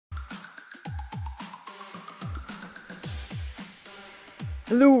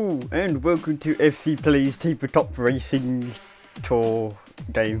Hello and welcome to FC Plays Tabletop Racing Tour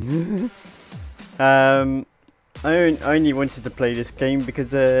game. I only wanted to play this game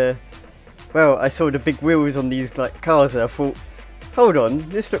because well, I saw the big wheels on these cars and I thought, hold on,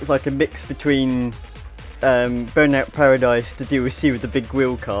 this looks like a mix between Burnout Paradise, the DLC with the big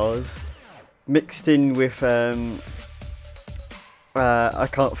wheel cars, mixed in with I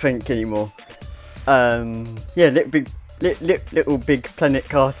can't think anymore. Yeah, Little Big Planet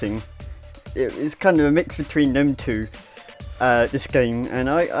Karting. It's kind of a mix between them two, this game, and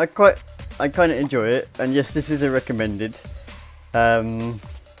I kind of enjoy it. And yes, this is a recommended. Right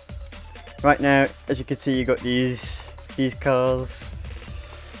now, as you can see, you got these cars,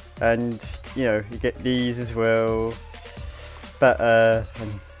 and you know you get these as well. But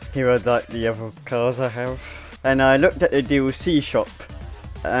and here are like the other cars I have. And I looked at the DLC shop.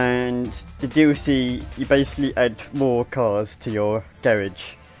 And the DLC, you basically add more cars to your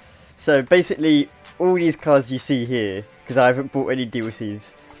garage. So basically, all these cars you see here, because I haven't bought any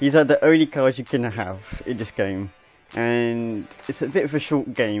DLCs, these are the only cars you can have in this game. And it's a bit of a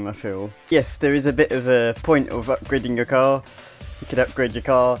short game, I feel. Yes, there is a bit of a point of upgrading your car. You can upgrade your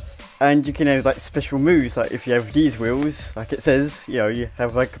car, and you can have like special moves, like if you have these wheels, like it says, you know, you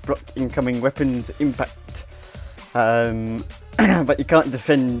have like block incoming weapons impact. But you can't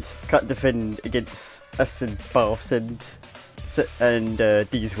defend against acid baths and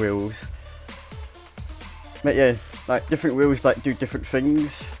these wheels. But yeah, like different wheels like do different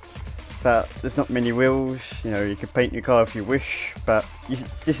things. But there's not many wheels. You know, you can paint your car if you wish. But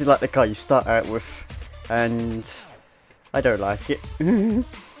this is like the car you start out with, and I don't like it.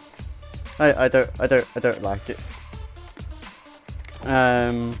 I don't like it.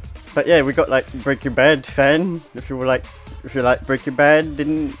 But yeah, we got like Breaking Bad fan. If you like Breaking Bad,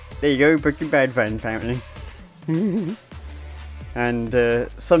 then there you go, Breaking Bad fan apparently. And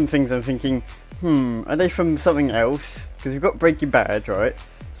some things I'm thinking, are they from something else? Because we've got Breaking Bad, right?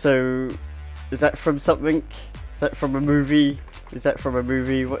 So is that from something? Is that from a movie? Is that from a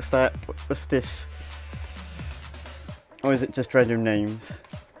movie? What's that? What's this? Or is it just random names?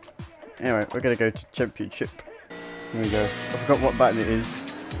 Anyway, we're gonna go to Championship. Here we go. I forgot what button it is.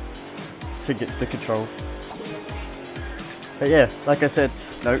 I think it's the control. But yeah, like I said,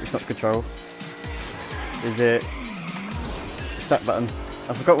 no, it's not control. Is it? It's that button.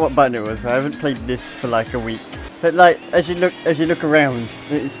 I forgot what button it was. I haven't played this for like a week. But like, as you look around,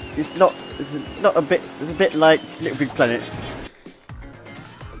 it's a bit like Little Big Planet.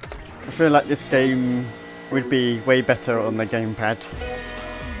 I feel like this game would be way better on the gamepad.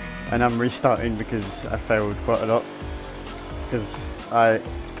 And I'm restarting because I failed quite a lot. Because I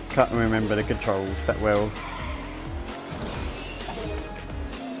can't remember the controls that well.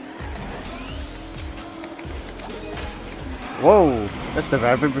 Whoa, that's never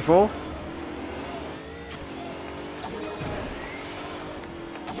happened before.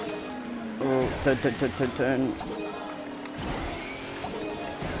 Oh, turn.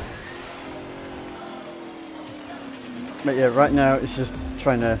 But yeah, right now it's just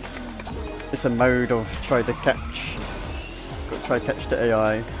it's a mode of trying to catch. Got to try to catch the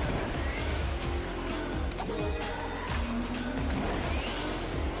AI.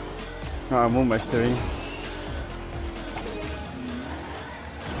 Right, I'm almost doing.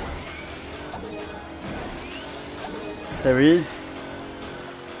 There he is.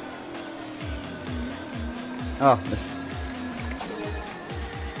 Ah, missed.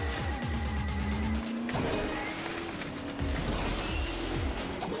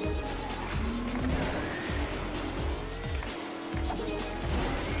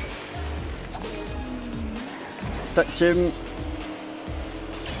 Touch him.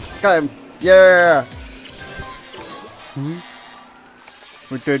 Got him. Yeah.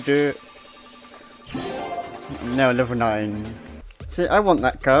 We did it. Now level 9. See, I want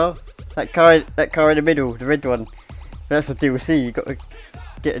that car. That car in the middle, the red one. That's a DLC. You got to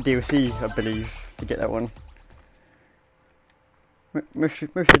get a DLC, I believe, to get that one. Most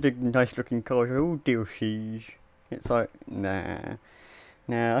of the nice looking cars are all DLCs. It's like, nah,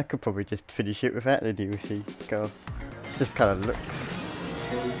 I could probably just finish it without the DLC car. It's just kind of looks.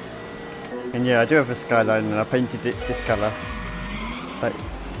 And yeah, I do have a Skyline, and I painted it this colour. Like,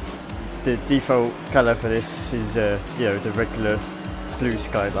 the default colour for this is, you know, the regular blue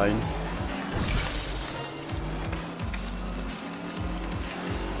Skyline.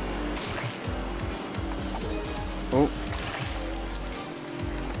 Oh.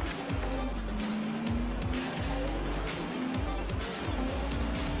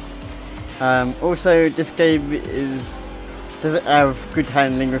 Also, this game doesn't have good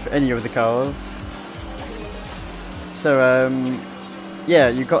handling with any of the cars. So, yeah,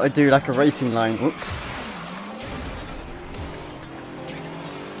 you got to do like a racing line. Whoops.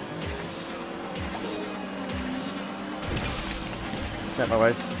 Get my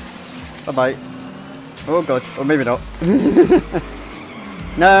way. Bye bye. Oh god, or maybe not.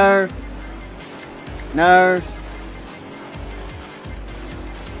 No. No.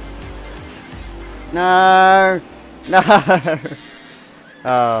 No. No.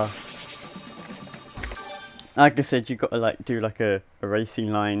 Oh. Like I said, you got to like do like a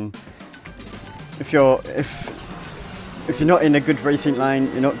racing line. If you're not in a good racing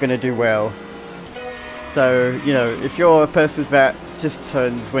line, you're not gonna do well. So, you know, if you're a person that just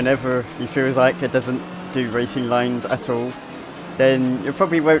turns whenever he feels like it, doesn't do racing lines at all, then you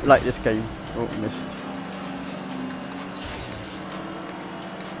probably won't like this game. Oh, missed.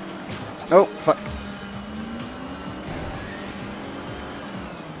 Oh, fuck.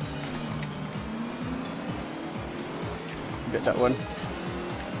 Get that one.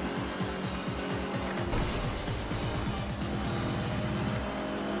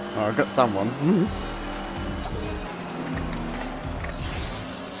 Oh, I got someone.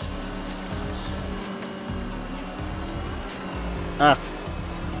 Ah.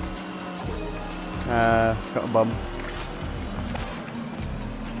 Got a bum.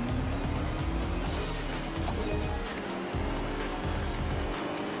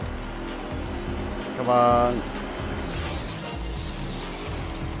 Come on.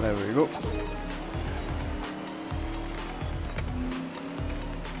 There we go.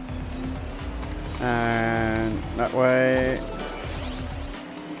 And that way.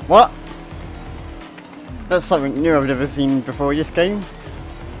 What? That's something new I've never seen before this game.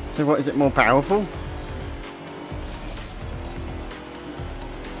 So what, is it more powerful?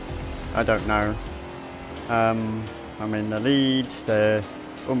 I don't know. I'm in the lead. They're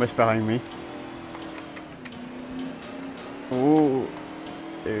almost behind me. Ooh.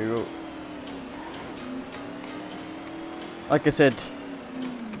 There you go. Like I said,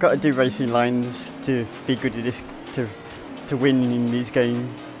 got to do racing lines to be good at this, to win in this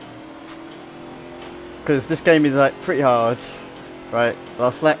game. Because this game is like pretty hard. Right,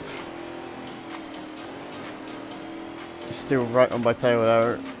 last lap. Still right on my tail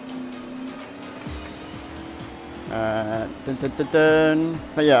there. Dun, dun, dun, dun.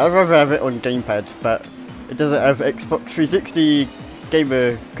 But yeah, I'd rather have it on gamepad, but it doesn't have Xbox 360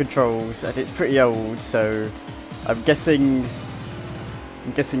 gamer controls, and it's pretty old, so I'm guessing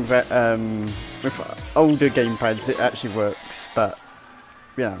that with older gamepads it actually works, but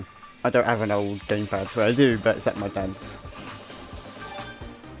you know, I don't have an old gamepad. Well, I do, but it's at my dad's.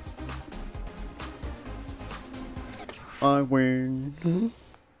 I win.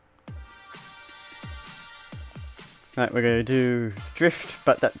 Right, we're going to do drift,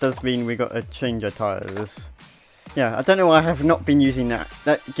 but that does mean we got to change our tyres. Yeah, I don't know why I have not been using that.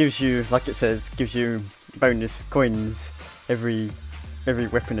 That gives you, like it says, gives you bonus coins every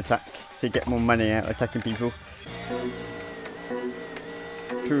weapon attack, so you get more money out attacking people.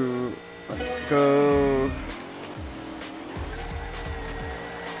 2, go.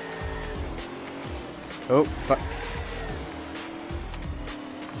 Oh, fuck.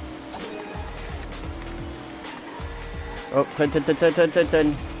 Oh, 10.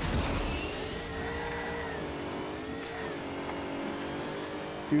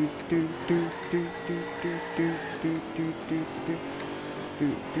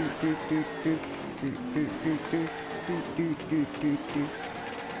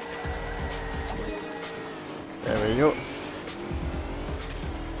 There we go.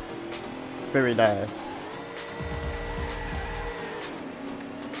 Very nice.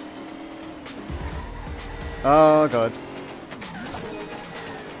 Oh god.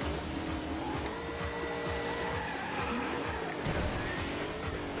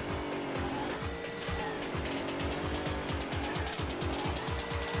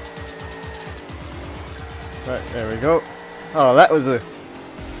 Right, there we go. Oh, that was a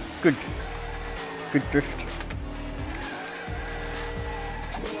good drift.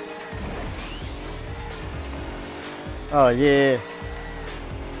 Oh yeah.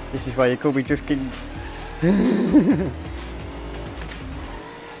 This is why you call me Drift King.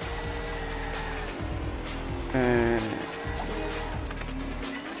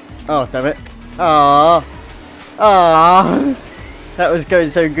 Oh, damn it. Ah, that was going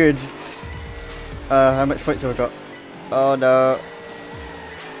so good. How much points have I got? Oh no.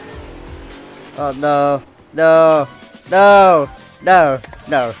 Oh no. No. No. No.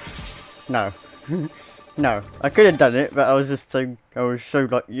 No. No. No. I could have done it, but I was just so,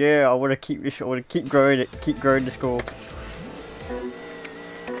 like, yeah, I want to keep this, I want to keep growing it, keep growing the score.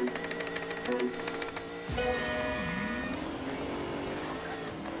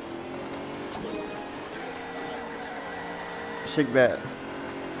 shake that.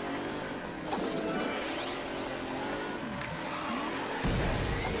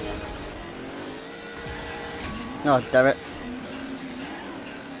 Oh, damn it.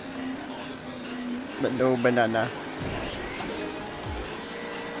 But no banana.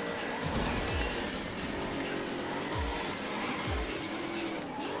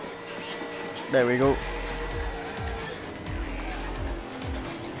 There we go.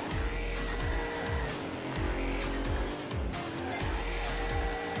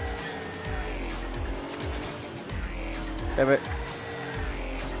 Damn it.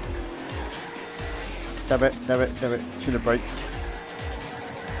 Damn it, damn it, damn it. Should have braked.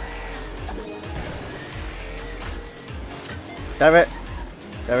 Damn it.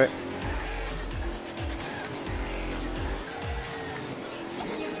 Damn it.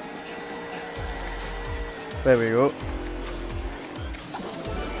 There we go.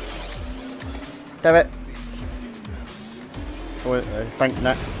 Damn it. Oh, thank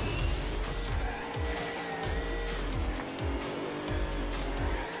that.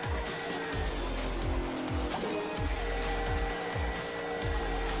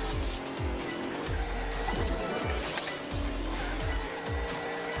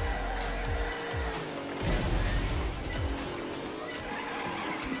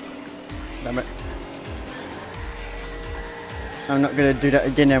 Damn it. I'm not gonna do that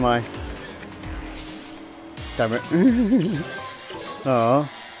again, am I? Damn it. Oh,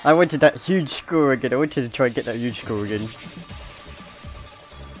 I wanted that huge score again. I wanted to try and get that huge score again.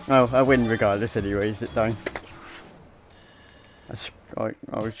 Oh, I win regardless anyways that time. I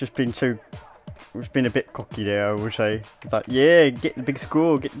was just being so... I was being a bit cocky there, I would say. It's like, yeah, get the big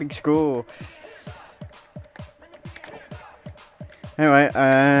score, get the big score. Anyway,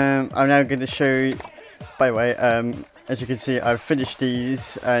 I'm now going to show you, by the way, as you can see, I've finished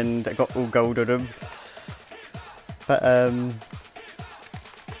these and I got all gold on them. But,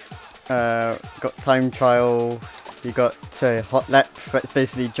 got time trial, you got hot lap, that's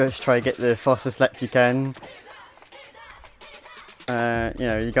basically just try to get the fastest lap you can. You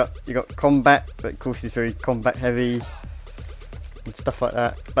know, you got combat, but of course it's very combat heavy and stuff like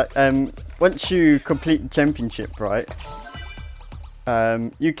that. But once you complete the championship, right,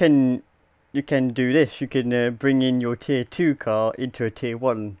 you can do this. You can bring in your tier 2 car into a tier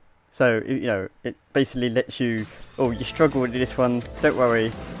 1. So you know, it basically lets you. Oh, you struggle with this one. Don't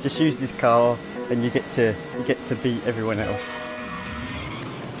worry. Just use this car, and you get to beat everyone else.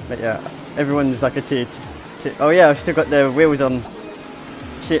 But yeah, everyone's like a tier 2. Oh yeah, I've still got the wheels on.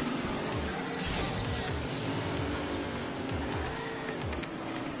 Shit.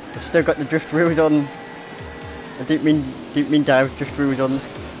 I've still got the drift wheels on. I didn't mean to have drift wheels on.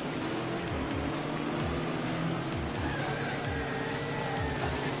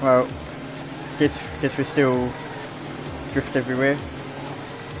 Well, guess we still drift everywhere.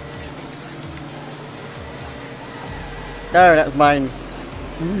 No, that's mine.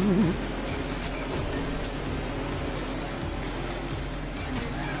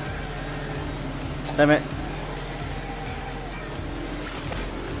 Damn it.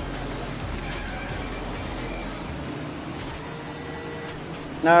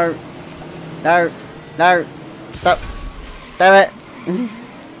 No. No. No. Stop. Damn it.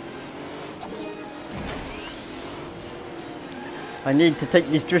 I need to take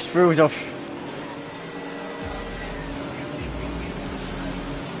these drift rules off.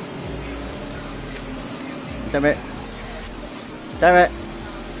 Damn it. Damn it.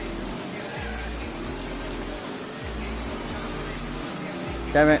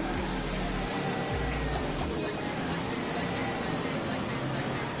 Damn it.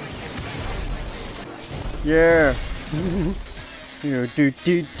 Yeah. You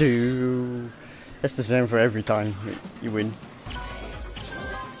do. That's the same for every time you win.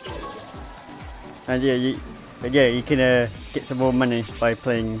 And yeah, you can get some more money by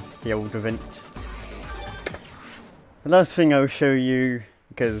playing the old events. The last thing I'll show you,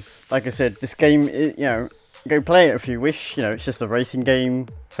 because like I said, this game, you know, go play it if you wish. You know, it's just a racing game.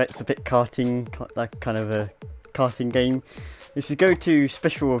 It's a bit karting, like kind of a karting game. If you go to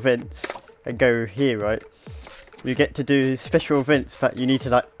special events and go here, right, you get to do special events, but you need to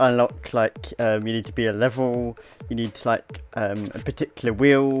like unlock, like you need to be a level, you need to like a particular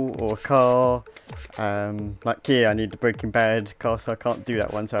wheel or car. Like here I need the Breaking Bad car, so I can't do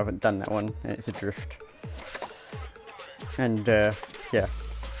that one, so I haven't done that one, and it's a drift. And yeah,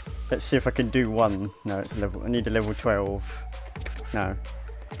 let's see if I can do one. No, it's a level, I need a level 12. No.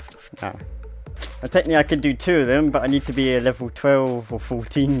 Well, technically I can do 2 of them, but I need to be a level 12 or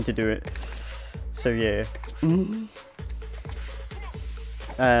 14 to do it. So yeah.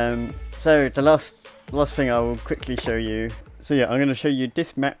 So the last thing I will quickly show you. So yeah, I'm going to show you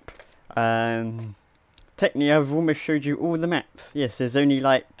this map. Technically, I've almost showed you all the maps. Yes, there's only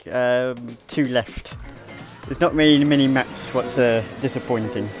like 2 left. There's not really many maps, what's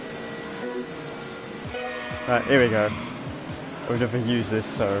disappointing. Right, here we go. I would never use this,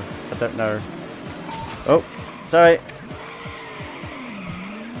 so I don't know. Oh, sorry.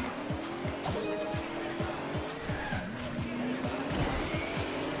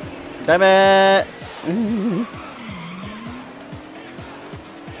 Damn it!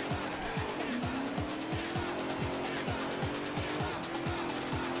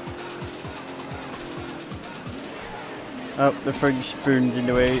 Oh, the French spoon's in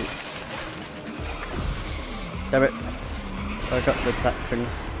the way. Damn it. I got the attack thing.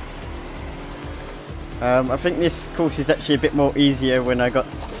 I think this course is actually a bit more easier when I got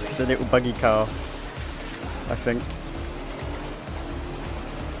the little buggy car. I think.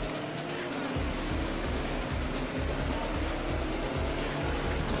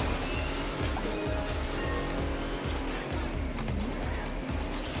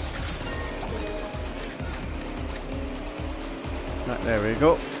 Right, there we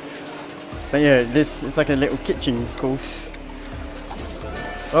go. But yeah, this is like a little kitchen course.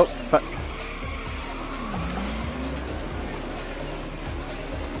 Oh, fuck.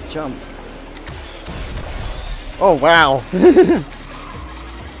 Jump. Oh, wow.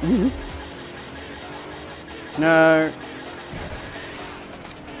 No.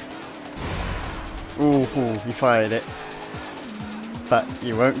 Ooh, you fired it. But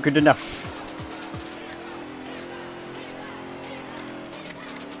you weren't good enough.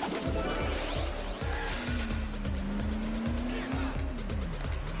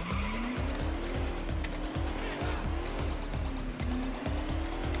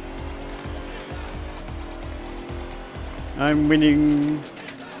 I'm winning.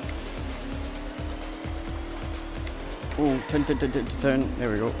 Oh, turn.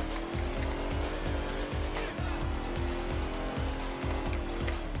 There we go.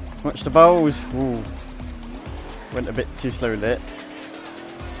 Watch the balls. Ooh. Went a bit too slow there.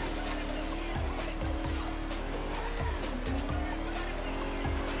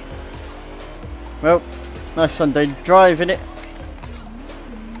 Well, nice Sunday drive, innit?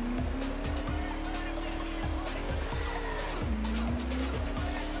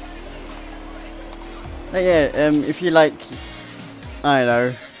 But yeah, if you like, I don't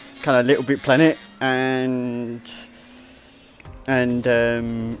know, kind of Little Big Planet and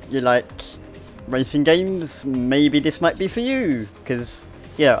you like racing games, maybe this might be for you. Because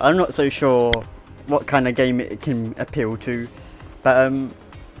yeah, I'm not so sure what kind of game it can appeal to, but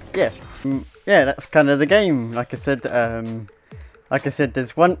yeah, that's kind of the game. Like I said,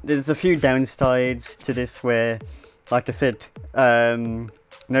 there's a few downsides to this where, like I said,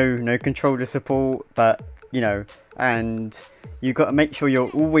 no controller support, but you know, and you got to make sure you're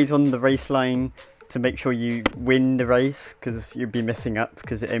always on the race line to make sure you win the race, because you'll be messing up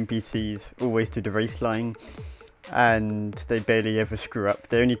because the NPCs always do the race line and they barely ever screw up.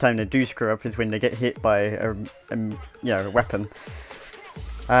 The only time they do screw up is when they get hit by a weapon.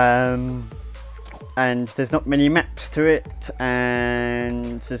 And there's not many maps to it,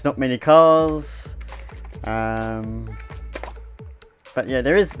 and there's not many cars. But yeah,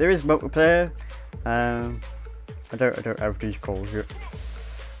 there is multiplayer. I don't have these calls yet.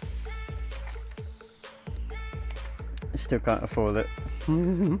 I still can't afford it.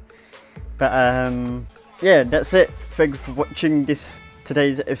 But yeah, that's it. Thanks for watching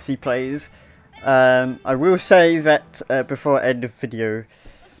today's FC Plays. I will say that before I end the video,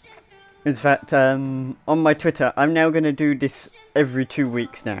 in fact, on my Twitter, I'm now going to do this every 2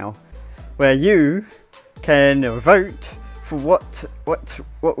 weeks now, where you can vote for what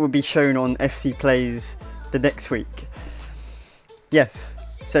will be shown on FC Plays the next week. Yes,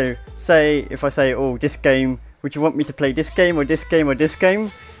 so if I say, oh, this game, would you want me to play this game or this game or this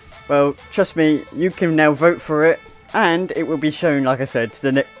game? Well, trust me, you can now vote for it, and it will be shown, like I said,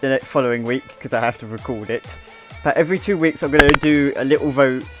 the following week, because I have to record it. But every 2 weeks I'm going to do a little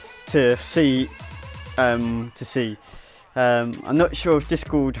vote to see. I'm not sure if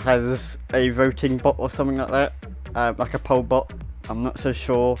Discord has a voting bot or something like that. Like a poll bot, I'm not so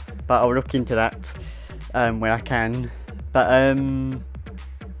sure, but I'll look into that when I can. But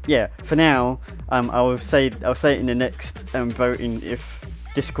yeah, for now, I'll say it in the next voting if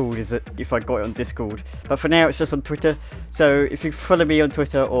Discord if I got it on Discord. But for now, it's just on Twitter. So if you follow me on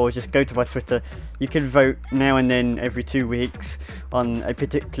Twitter or just go to my Twitter, you can vote now and then every 2 weeks on a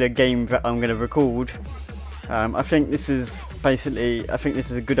particular game that I'm going to record. I think this is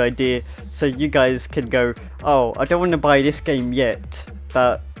a good idea, so you guys can go, oh, I don't want to buy this game yet,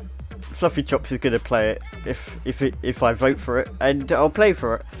 but Fluffy Chops is going to play it, if I vote for it, and I'll play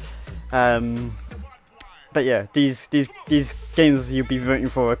for it. But yeah, these games you'll be voting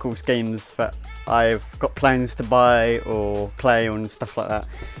for are, of course, games that I've got plans to buy or play on, stuff like that.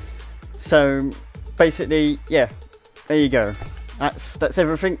 So basically, yeah, there you go. That's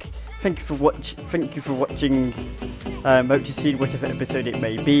everything. Thank you for watching. Hope to see whatever episode it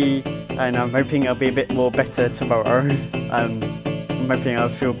may be, and I'm hoping I'll be a bit more better tomorrow. I'm hoping I'll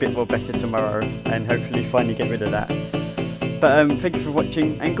feel a bit more better tomorrow, and hopefully finally get rid of that. But thank you for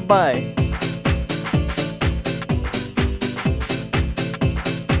watching, and goodbye.